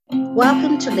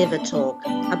Welcome to Liver Talk,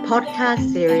 a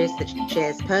podcast series that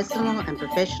shares personal and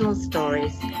professional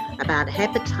stories about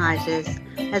hepatitis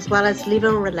as well as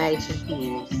liver-related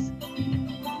news.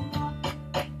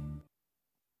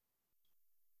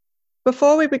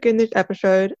 Before we begin this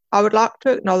episode, I would like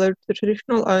to acknowledge the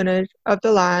traditional owners of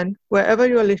the land wherever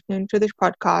you are listening to this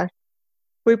podcast.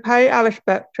 We pay our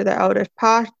respect to the elders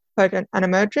past, present and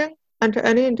emerging, and to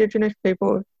any Indigenous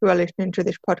people who are listening to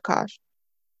this podcast.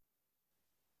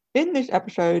 In this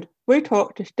episode, we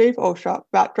talk to Steve Alsop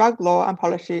about drug law and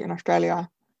policy in Australia.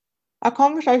 Our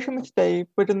conversation with Steve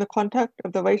was in the context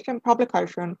of the recent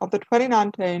publication of the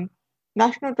 2019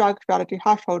 National Drug Strategy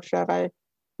Household Survey,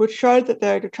 which showed that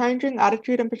there is a changing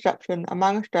attitude and perception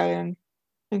among Australians,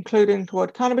 including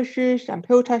toward cannabis use and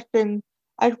pill testing,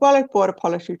 as well as broader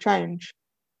policy change.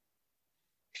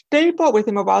 Steve brought with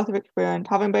him a wealth of experience,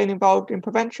 having been involved in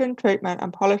prevention, treatment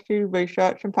and policy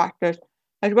research and practice,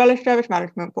 as well as service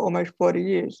management for almost 40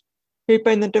 years. He's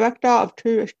been the director of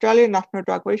two Australian National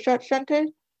Drug Research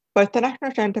Centres, both the National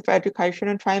Centre for Education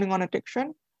and Training on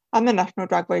Addiction and the National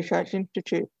Drug Research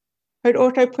Institute. He'd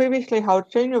also previously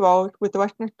held senior roles with the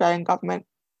Western Australian Government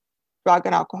Drug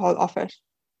and Alcohol Office.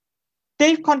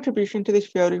 Steve's contribution to this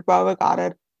field is well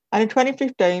regarded, and in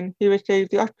 2015 he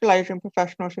received the Australasian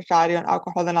Professional Society on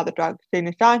Alcohol and Other Drugs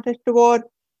Senior Scientist Award.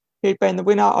 He'd been the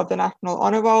winner of the National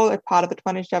Honour Roll as part of the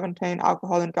 2017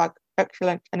 Alcohol and Drug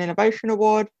Excellence and Innovation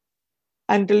Award,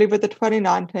 and delivered the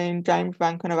 2019 James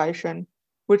Rank Innovation,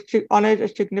 which honours a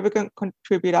significant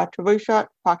contributor to research,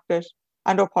 practice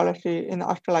and/or policy in the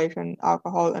Australasian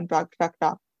alcohol and drug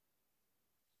sector.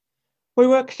 We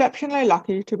were exceptionally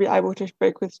lucky to be able to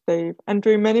speak with Steve and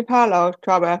drew many parallels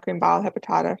to our work in bowel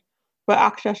hepatitis, where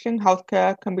accessing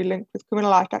healthcare can be linked with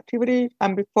criminalised activities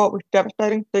and be fraught with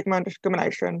devastating stigma and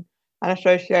discrimination and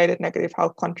associated negative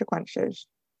health consequences.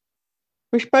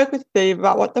 We spoke with Steve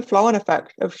about what the flow and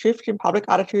effects of shifts in public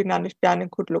attitude and understanding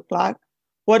could look like,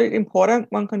 what is important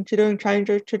when considering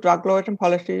changes to drug laws and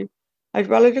policy, as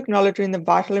well as acknowledging the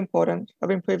vital importance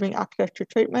of improving access to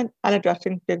treatment and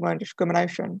addressing stigma and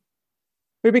discrimination.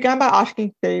 We began by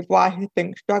asking Steve why he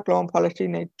thinks drug law and policy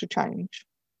needs to change.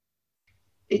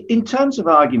 In terms of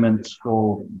arguments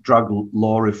for drug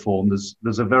law reform,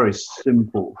 there's a very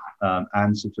simple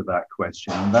answer to that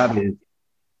question, and that is,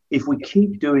 if we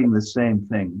keep doing the same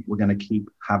thing, we're going to keep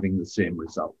having the same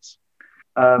results.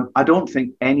 I don't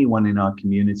think anyone in our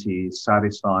community is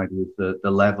satisfied with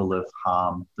the level of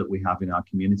harm that we have in our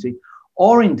community,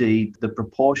 or indeed the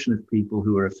proportion of people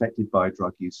who are affected by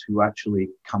drug use who actually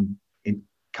come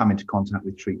into contact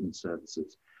with treatment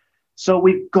services. So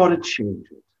we've got to change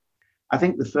it. I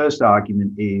think the first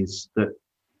argument is that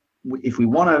if we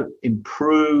want to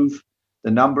improve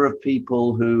the number of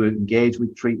people who engage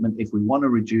with treatment, if we want to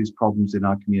reduce problems in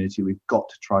our community, we've got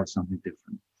to try something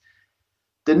different.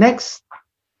 The next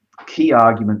key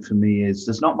argument for me is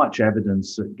there's not much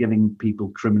evidence that giving people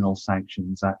criminal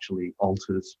sanctions actually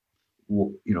alters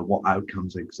what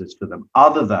outcomes exist for them,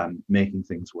 other than making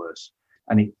things worse.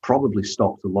 And it probably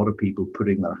stopped a lot of people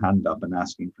putting their hand up and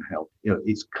asking for help.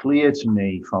 It's clear to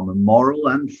me from a moral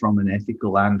and from an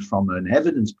ethical and from an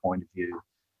evidence point of view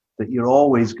that you're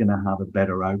always going to have a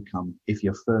better outcome if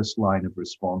your first line of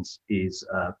response is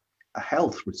a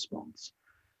health response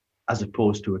as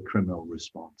opposed to a criminal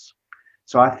response.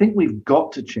 So I think we've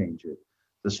got to change it.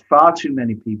 There's far too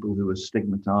many people who are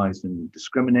stigmatized and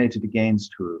discriminated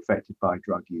against who are affected by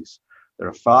drug use. There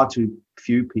are far too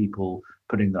few people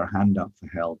putting their hand up for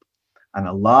help. And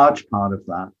a large part of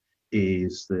that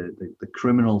is the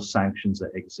criminal sanctions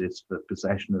that exist for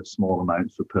possession of small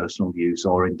amounts for personal use,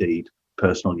 or indeed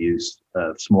personal use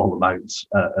of small amounts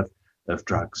of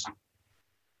drugs.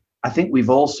 I think we've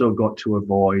also got to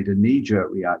avoid a knee-jerk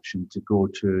reaction to go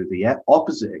to the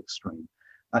opposite extreme.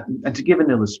 And to give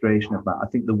an illustration of that, I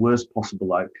think the worst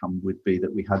possible outcome would be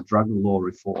that we had drug law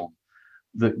reform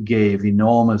that gave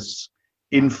enormous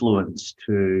influence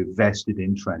to vested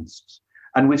interests.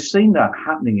 And we've seen that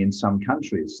happening in some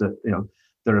countries, that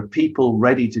there are people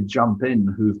ready to jump in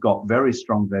who've got very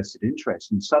strong vested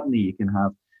interests, and suddenly you can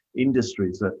have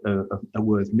industries that are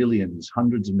worth millions,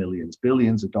 hundreds of millions,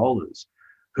 billions of dollars,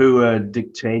 who are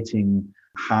dictating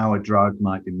how a drug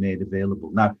might be made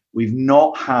available. Now, we've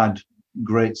not had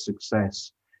great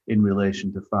success in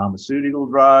relation to pharmaceutical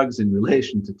drugs, in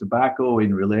relation to tobacco,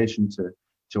 in relation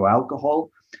to alcohol.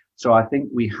 So I think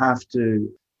we have to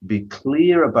be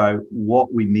clear about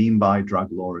what we mean by drug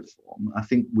law reform. I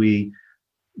think we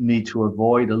need to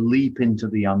avoid a leap into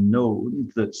the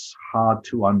unknown that's hard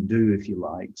to undo, if you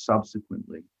like,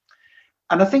 subsequently.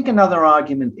 And I think another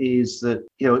argument is that,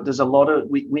 there's a lot of,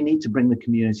 we need to bring the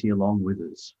community along with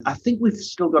us. I think we've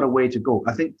still got a way to go.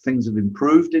 I think things have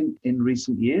improved in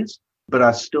recent years, but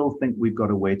I still think we've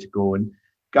got a way to go. And a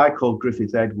guy called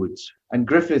Griffith Edwards, and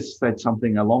Griffith said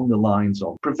something along the lines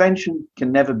of, prevention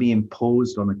can never be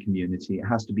imposed on a community. It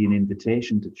has to be an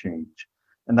invitation to change.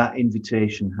 And that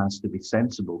invitation has to be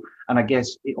sensible. And I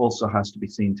guess it also has to be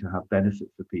seen to have benefit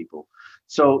for people.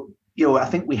 So, I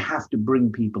think we have to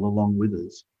bring people along with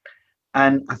us.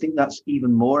 And I think that's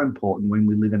even more important when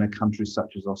we live in a country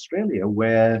such as Australia,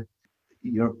 where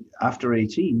after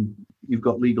 18, you've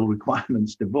got legal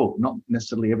requirements to vote. Not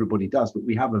necessarily everybody does, but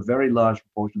we have a very large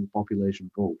proportion of the population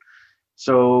vote.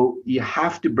 So you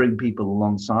have to bring people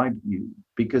alongside you,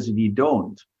 because if you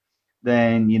don't,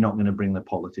 then you're not going to bring the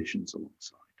politicians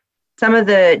alongside. Some of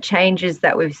the changes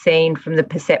that we've seen from the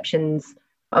perceptions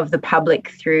of the public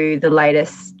through the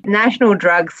latest National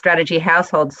Drug Strategy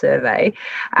Household Survey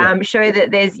show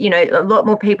that there's, a lot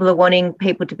more people are wanting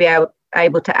people to be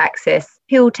able to access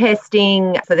pill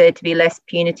testing, for there to be less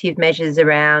punitive measures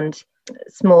around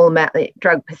small amount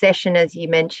drug possession, as you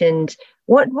mentioned.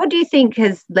 What do you think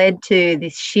has led to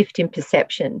this shift in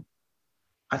perception?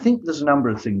 I think there's a number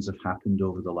of things that have happened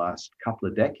over the last couple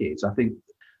of decades. I think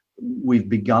we've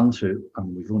begun to,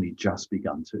 and we've only just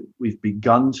begun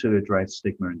to address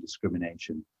stigma and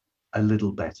discrimination a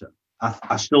little better.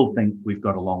 I still think we've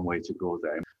got a long way to go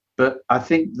there. But I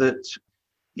think that,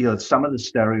 some of the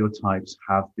stereotypes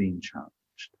have been challenged.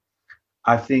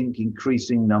 I think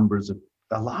increasing numbers of,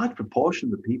 a large proportion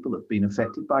of the people have been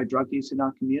affected by drug use in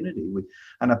our community.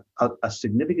 And a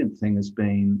significant thing has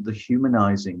been the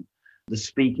humanizing, the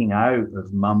speaking out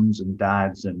of mums and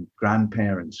dads and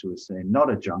grandparents who are saying,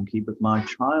 not a junkie, but my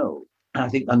child. And I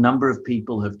think a number of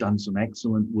people have done some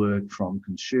excellent work, from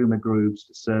consumer groups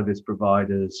to service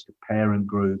providers to parent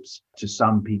groups to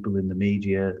some people in the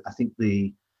media. I think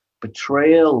the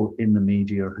portrayal in the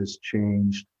media has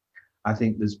changed. I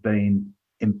think there's been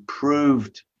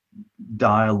improved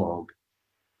dialogue,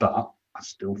 but I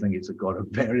still think it's got a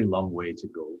very long way to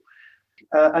go.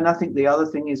 And I think the other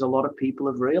thing is, a lot of people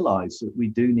have realized that we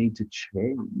do need to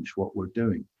change what we're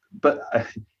doing. But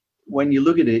when you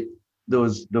look at it,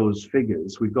 those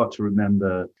figures, we've got to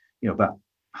remember, about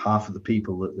half of the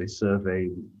people that they survey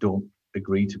don't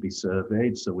agree to be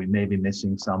surveyed. So we may be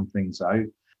missing some things out.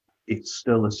 It's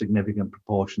still a significant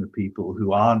proportion of people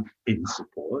who aren't in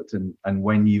support. And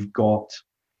when you've got,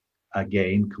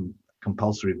 again,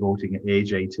 compulsory voting at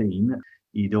age 18,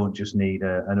 you don't just need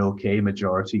an okay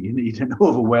majority, you need an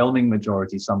overwhelming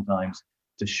majority sometimes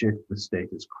to shift the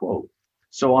status quo.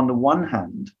 So on the one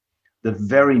hand, the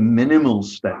very minimal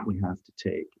step we have to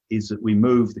take is that we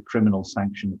move the criminal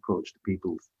sanction approach to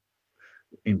people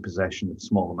in possession of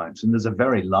small amounts. And there's a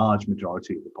very large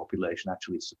majority of the population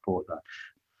actually support that.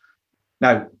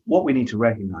 Now, what we need to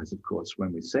recognize, of course,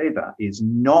 when we say that, is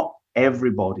not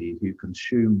everybody who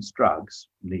consumes drugs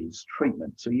needs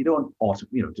treatment. So you don't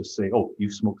just say, oh,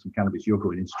 you've smoked some cannabis, you're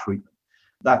going into treatment.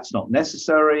 That's not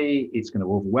necessary. It's going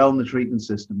to overwhelm the treatment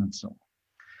system and so on.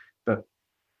 But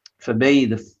for me,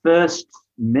 the first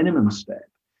minimum step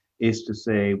is to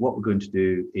say, what we're going to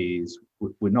do is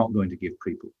we're not going to give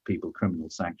people criminal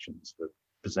sanctions for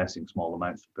possessing small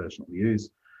amounts for personal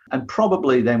use. And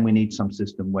probably then we need some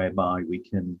system whereby we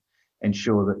can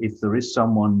ensure that if there is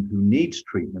someone who needs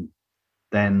treatment,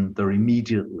 then they're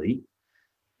immediately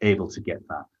able to get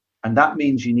that. And that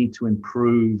means you need to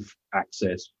improve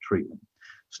access to treatment.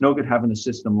 It's no good having a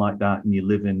system like that and you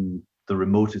live in the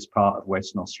remotest part of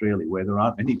Western Australia where there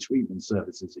aren't any treatment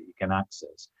services that you can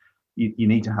access. You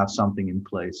need to have something in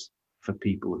place for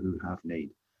people who have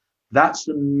need. That's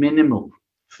the minimal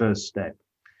first step.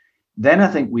 Then I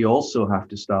think we also have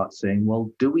to start saying,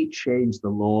 well, do we change the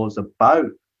laws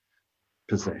about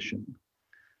possession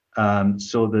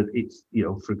so that it's,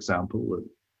 for example,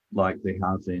 like they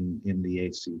have in the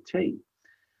ACT.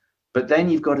 But then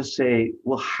you've got to say,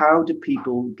 well, how do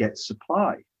people get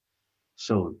supply?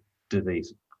 So do they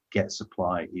get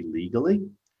supply illegally?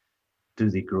 Do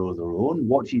they grow their own?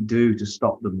 What do you do to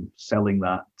stop them selling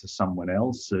that to someone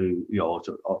else? So,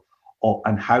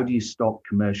 and how do you stop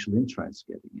commercial interests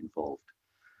getting involved?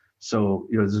 So,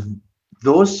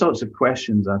 those sorts of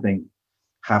questions, I think,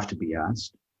 have to be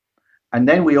asked. And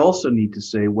then we also need to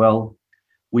say, well,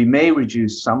 we may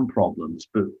reduce some problems,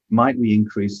 but might we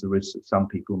increase the risk that some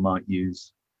people might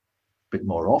use a bit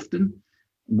more often?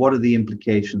 What are the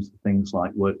implications for things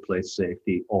like workplace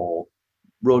safety or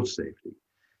road safety?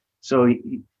 So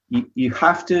you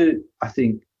have to, I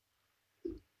think,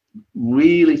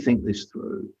 really think this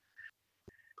through.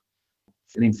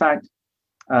 And in fact,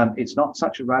 it's not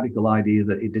such a radical idea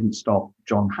that it didn't stop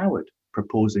John Howard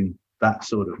proposing that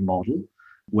sort of model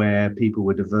where people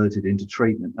were diverted into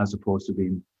treatment as opposed to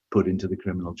being put into the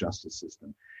criminal justice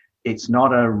system. It's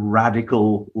not a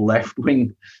radical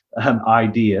left-wing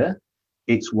idea.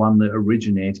 It's one that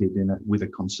originated with a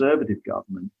conservative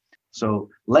government. So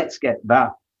let's get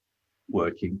that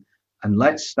working, and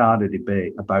let's start a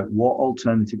debate about what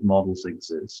alternative models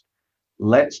exist.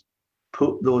 Let's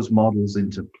put those models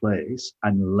into place,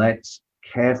 and let's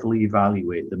carefully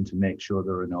evaluate them to make sure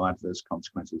there are no adverse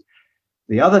consequences.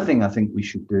 The other thing I think we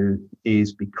should do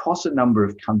is, because a number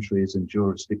of countries and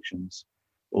jurisdictions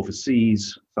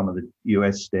overseas, some of the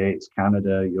US states,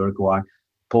 Canada, Uruguay,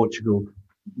 Portugal,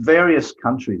 various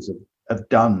countries have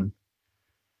gone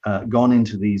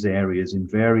into these areas in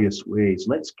various ways.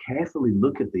 Let's carefully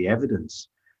look at the evidence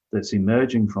that's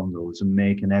emerging from those and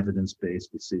make an evidence-based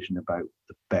decision about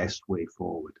the best way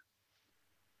forward.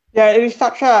 Yeah, it is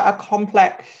such a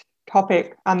complex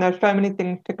topic, and there's so many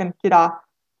things to consider.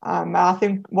 I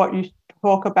think what you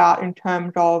talk about in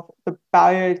terms of the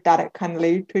barriers that it can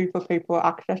lead to for people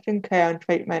accessing care and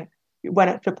treatment when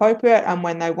it's appropriate and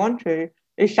when they want to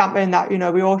is something that,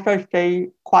 we also see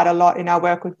quite a lot in our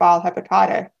work with viral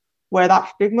hepatitis, where that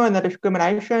stigma and the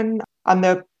discrimination and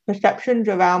the perceptions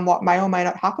around what may or may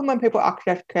not happen when people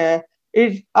access care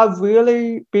is a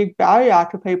really big barrier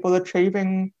to people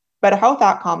achieving better health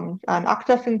outcomes and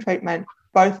accessing treatment,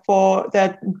 both for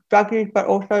their drug use but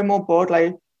also more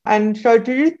broadly. And so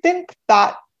do you think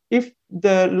that if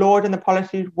the laws and the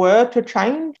policies were to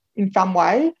change in some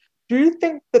way, do you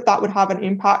think that that would have an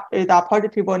impact, either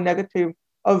positive or negative,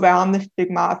 around the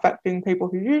stigma affecting people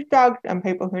who use drugs and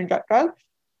people who inject drugs?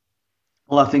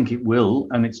 Well, I think it will.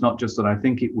 And it's not just that I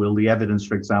think it will. The evidence,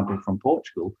 for example, from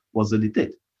Portugal was that it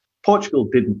did. Portugal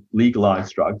didn't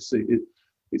legalize drugs.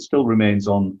 It still remains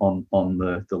on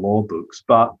the law books.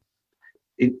 But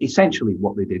essentially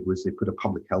what they did was they put a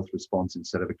public health response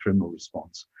instead of a criminal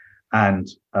response. And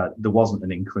there wasn't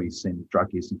an increase in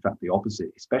drug use. In fact, the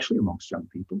opposite, especially amongst young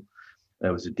people.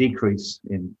 There was a decrease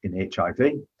in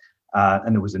HIV,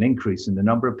 and there was an increase in the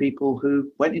number of people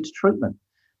who went into treatment.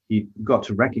 You've got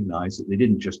to recognize that they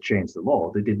didn't just change the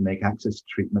law, they did make access to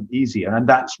treatment easier. And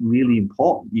that's really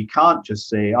important. You can't just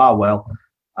say, we're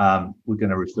going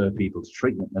to refer people to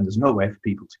treatment, and there's nowhere for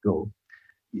people to go.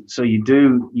 So you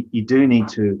do need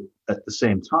to, at the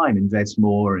same time, invest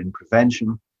more in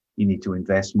prevention. You need to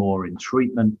invest more in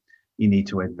treatment. You need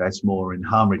to invest more in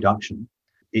harm reduction.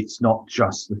 It's not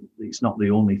the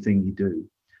only thing you do.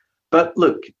 But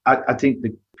look, I think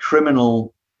the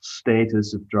criminal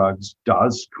status of drugs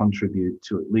does contribute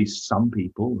to at least some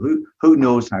people, who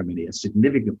knows how many, a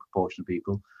significant proportion of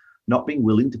people, not being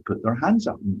willing to put their hands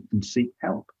up and seek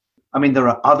help. I mean, there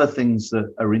are other things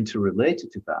that are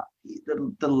interrelated to that.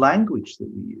 The language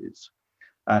that we use.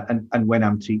 And when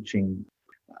I'm teaching,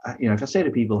 if I say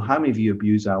to people, how many of you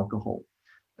abuse alcohol?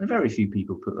 And very few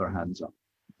people put their hands up,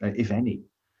 if any.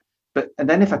 And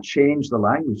then if I change the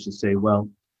language to say, well,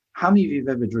 how many of you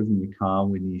have ever driven your car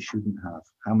when you shouldn't have?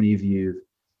 How many of you have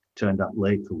turned up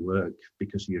late for work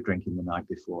because you were drinking the night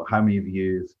before? How many of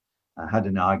you have had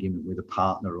an argument with a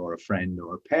partner or a friend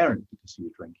or a parent because you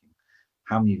were drinking?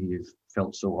 How many of you have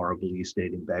felt so horrible you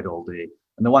stayed in bed all day?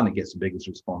 And the one that gets the biggest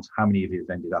response, how many of you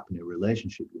have ended up in a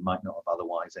relationship you might not have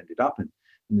otherwise ended up in?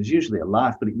 And there's usually a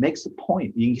laugh, but it makes the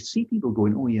point. You see people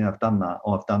going, oh yeah, I've done that,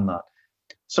 oh, I've done that.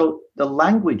 So the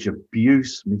language,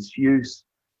 abuse, misuse,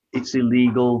 it's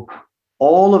illegal,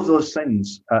 all of those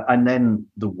things. And then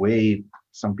the way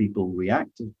some people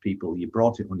react to people, you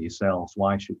brought it on yourselves,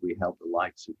 why should we help the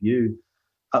likes of you?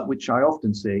 Which I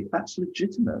often say, that's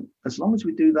legitimate. As long as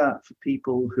we do that for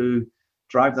people who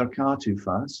drive their car too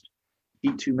fast,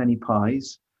 eat too many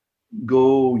pies,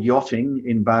 go yachting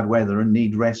in bad weather and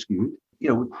need rescued,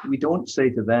 we don't say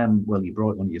to them, well, you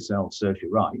brought it on yourself, serves you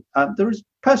right. There is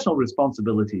personal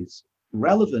responsibilities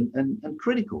relevant and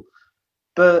critical,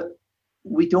 but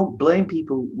we don't blame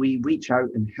people. We reach out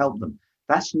and help them.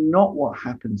 That's not what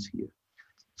happens here.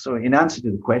 So in answer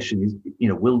to the question is,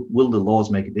 will the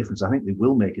laws make a difference? I think they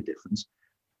will make a difference,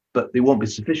 but they won't be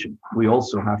sufficient. We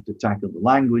also have to tackle the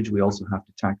language. We also have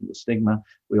to tackle the stigma.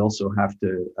 We also have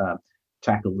to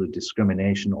tackle the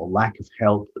discrimination or lack of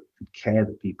help and care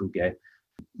that people get.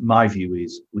 My view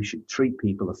is we should treat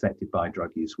people affected by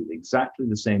drug use with exactly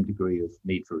the same degree of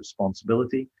need for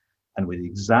responsibility and with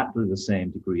exactly the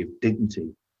same degree of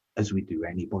dignity as we do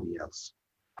anybody else.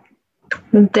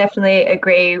 Definitely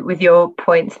agree with your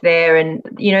points there. And,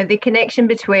 the connection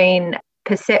between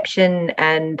perception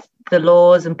and the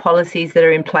laws and policies that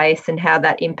are in place and how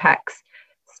that impacts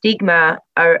stigma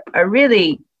are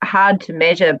really hard to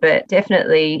measure, but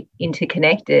definitely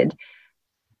interconnected.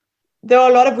 There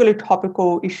are a lot of really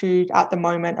topical issues at the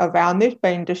moment around this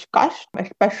being discussed,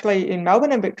 especially in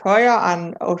Melbourne and Victoria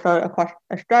and also across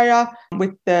Australia,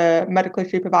 with the medically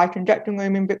supervised injecting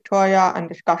room in Victoria and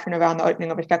discussion around the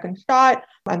opening of a second site,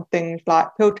 and things like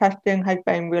pill testing has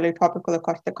been really topical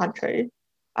across the country.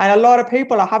 And a lot of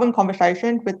people are having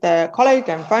conversations with their colleagues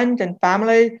and friends and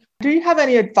family. Do you have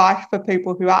any advice for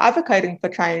people who are advocating for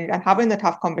change and having the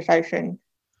tough conversation?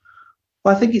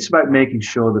 Well, I think it's about making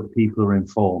sure that people are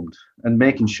informed and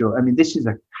making sure, I mean, this is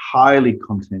a highly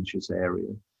contentious area.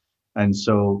 And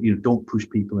so, don't push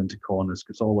people into corners,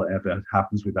 because all that ever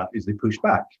happens with that is they push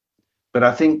back. But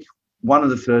I think one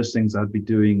of the first things I'd be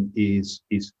doing is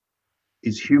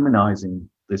humanizing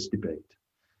this debate.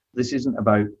 This isn't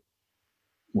about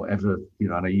whatever,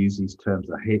 and I use these terms,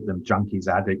 I hate them, junkies,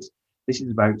 addicts. This is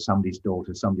about somebody's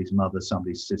daughter, somebody's mother,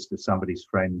 somebody's sister, somebody's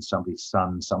friend, somebody's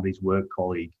son, somebody's work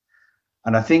colleague.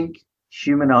 And I think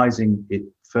humanizing it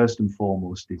first and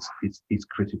foremost is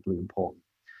critically important.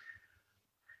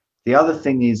 The other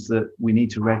thing is that we need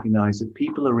to recognize that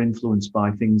people are influenced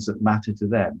by things that matter to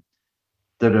them,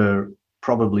 that are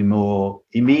probably more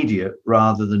immediate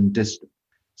rather than distant.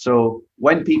 So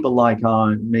when people like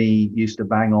me used to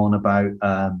bang on about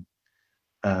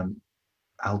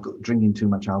drinking too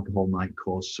much alcohol might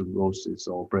cause cirrhosis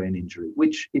or brain injury,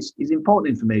 which is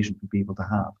important information for people to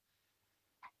have.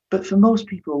 But for most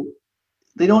people,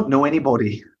 they don't know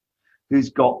anybody who's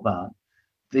got that.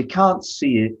 They can't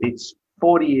see it. It's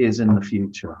 40 years in the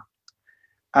future.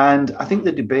 And I think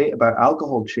the debate about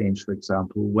alcohol changed, for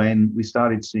example, when we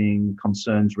started seeing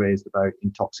concerns raised about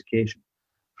intoxication,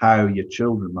 how your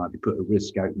children might be put at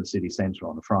risk out in the city centre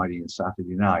on a Friday and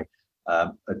Saturday night,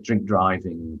 drink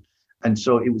driving. And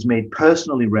so it was made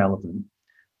personally relevant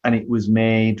and it was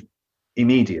made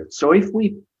immediate. So if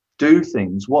we do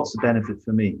things, what's the benefit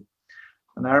for me?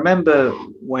 And I remember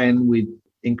when we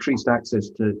increased access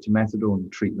to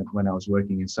methadone treatment when I was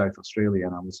working in South Australia,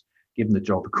 and I was given the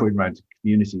job of going around to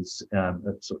communities at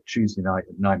sort of Tuesday night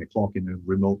at 9 o'clock in a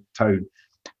remote town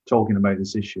talking about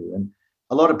this issue. And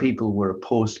a lot of people were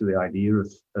opposed to the idea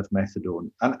of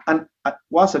methadone. And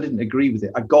whilst I didn't agree with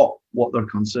it, I got what their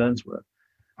concerns were.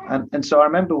 And so I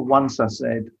remember once I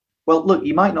said, well, look,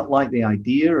 you might not like the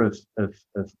idea of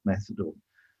methadone,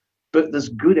 but there's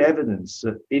good evidence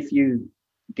that if you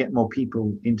get more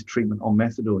people into treatment on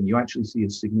methadone, you actually see a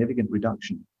significant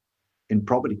reduction in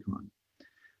property crime.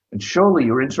 And surely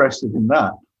you're interested in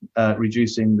that,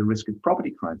 reducing the risk of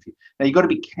property crime. Now, you've got to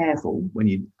be careful when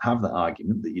you have that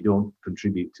argument that you don't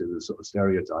contribute to the sort of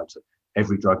stereotypes that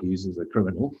every drug user is a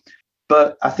criminal.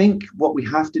 But I think what we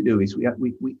have to do is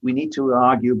we need to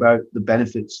argue about the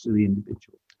benefits to the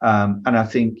individual. And I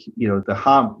think, the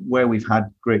harm, where we've had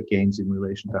great gains in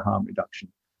relation to harm reduction,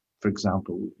 for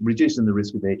example, reducing the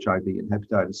risk of HIV and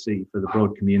hepatitis C for the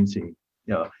broad community,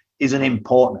 is an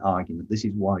important argument. This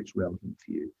is why it's relevant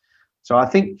for you. So I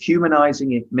think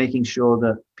humanizing it, making sure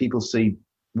that people see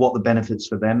what the benefits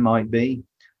for them might be,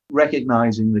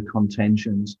 recognizing the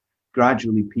contentions,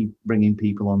 gradually bringing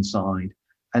people on side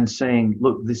and saying,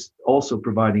 look, this also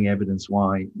providing evidence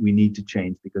why we need to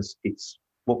change, because it's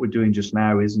what we're doing just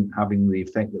now isn't having the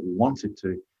effect that we want it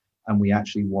to, and we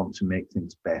actually want to make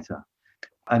things better.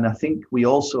 And I think we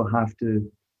also have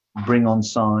to bring on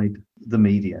side the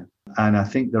media. And I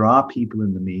think there are people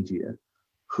in the media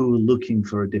who are looking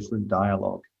for a different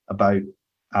dialogue about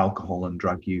alcohol and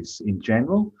drug use in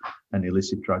general and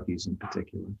illicit drug use in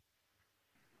particular.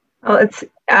 Well, it's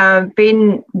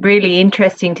been really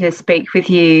interesting to speak with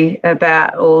you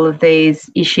about all of these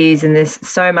issues, and there's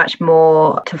so much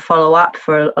more to follow up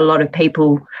for a lot of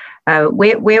people.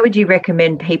 Where would you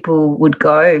recommend people would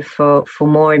go for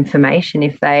more information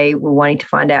if they were wanting to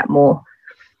find out more?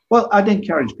 Well, I'd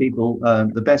encourage people.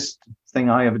 The best thing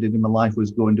I ever did in my life was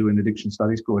go and do an addiction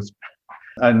studies course.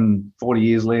 And 40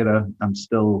 years later, I'm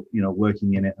still,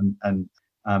 working in it. And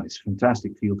it's a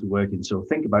fantastic field to work in. So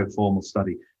think about formal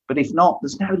study. But if not,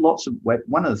 there's now lots of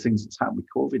one of the things that's happened with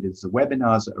COVID is the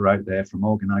webinars that are out there from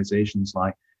organizations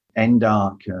like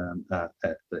NDARC,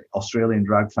 the Australian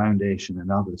Drug Foundation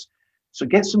and others. So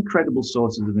get some credible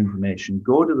sources of information,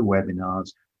 go to the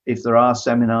webinars. If there are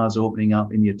seminars opening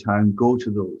up in your town, go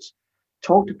to those.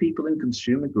 Talk to people in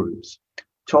consumer groups,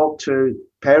 talk to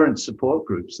parent support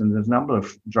groups, and there's a number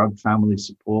of drug family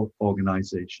support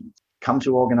organizations. Come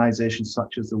to organizations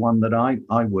such as the one that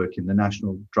I work in, the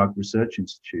National Drug Research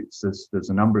Institutes. There's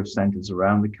a number of centers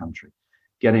around the country.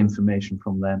 Get information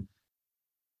from them.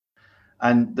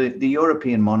 And the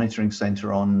European Monitoring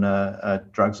Centre on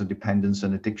Drugs and Dependence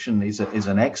and Addiction is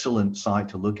an excellent site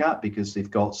to look at, because they've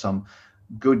got some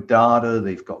good data,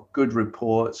 they've got good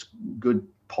reports, good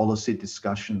policy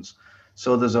discussions.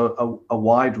 So there's a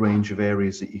wide range of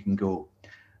areas that you can go.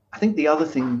 I think the other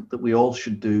thing that we all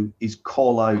should do is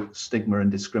call out stigma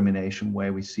and discrimination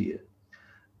where we see it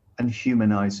and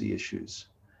humanize the issues.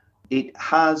 It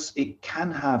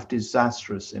can have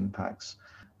disastrous impacts.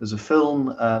 There's a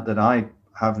film that I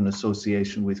have an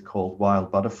association with called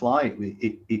Wild Butterfly.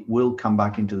 It will come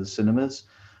back into the cinemas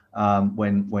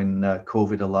when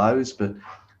COVID allows, but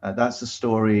that's a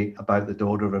story about the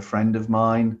daughter of a friend of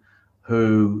mine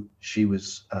who she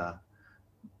was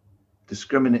the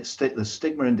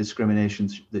stigma and discrimination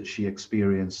that she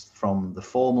experienced from the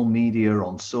formal media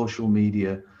on social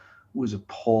media was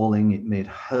appalling. It made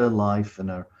her life and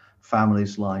her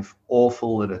family's life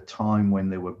awful at a time when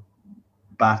they were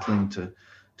battling to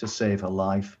save her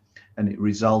life. And it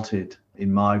resulted,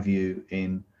 in my view,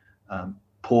 in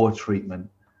poor treatment.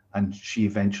 And she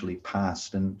eventually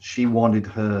passed. And she wanted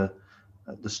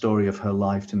the story of her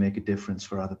life to make a difference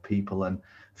for other people. And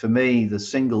for me, the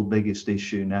single biggest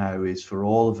issue now is for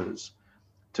all of us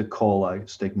to call out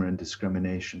stigma and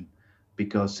discrimination,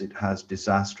 because it has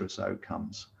disastrous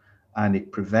outcomes and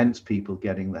it prevents people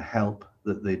getting the help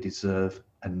that they deserve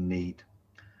and need.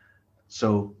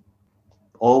 So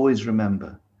always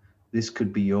remember, this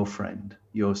could be your friend,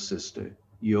 your sister,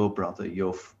 your brother,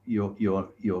 your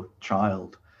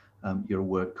child, your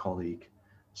work colleague,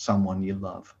 someone you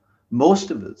love.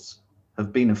 Most of us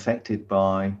have been affected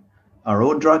by our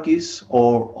own drug use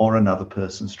or another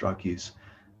person's drug use.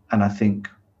 And I think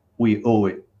we owe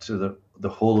it to the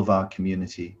whole of our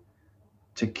community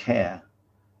to care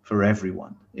for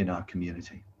everyone in our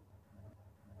community.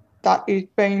 That has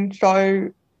been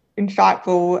so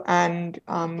insightful and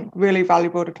really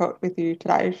valuable to talk with you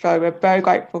today. So we're very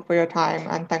grateful for your time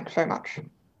and thanks so much.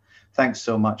 Thanks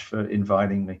so much for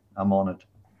inviting me. I'm honoured.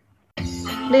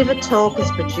 Liver Talk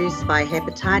is produced by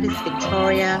Hepatitis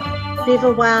Victoria,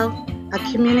 Liverwell, a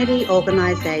community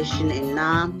organisation in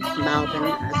Naarm,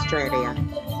 Melbourne, Australia,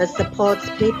 that supports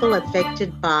people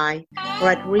affected by or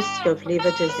at risk of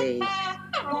liver disease.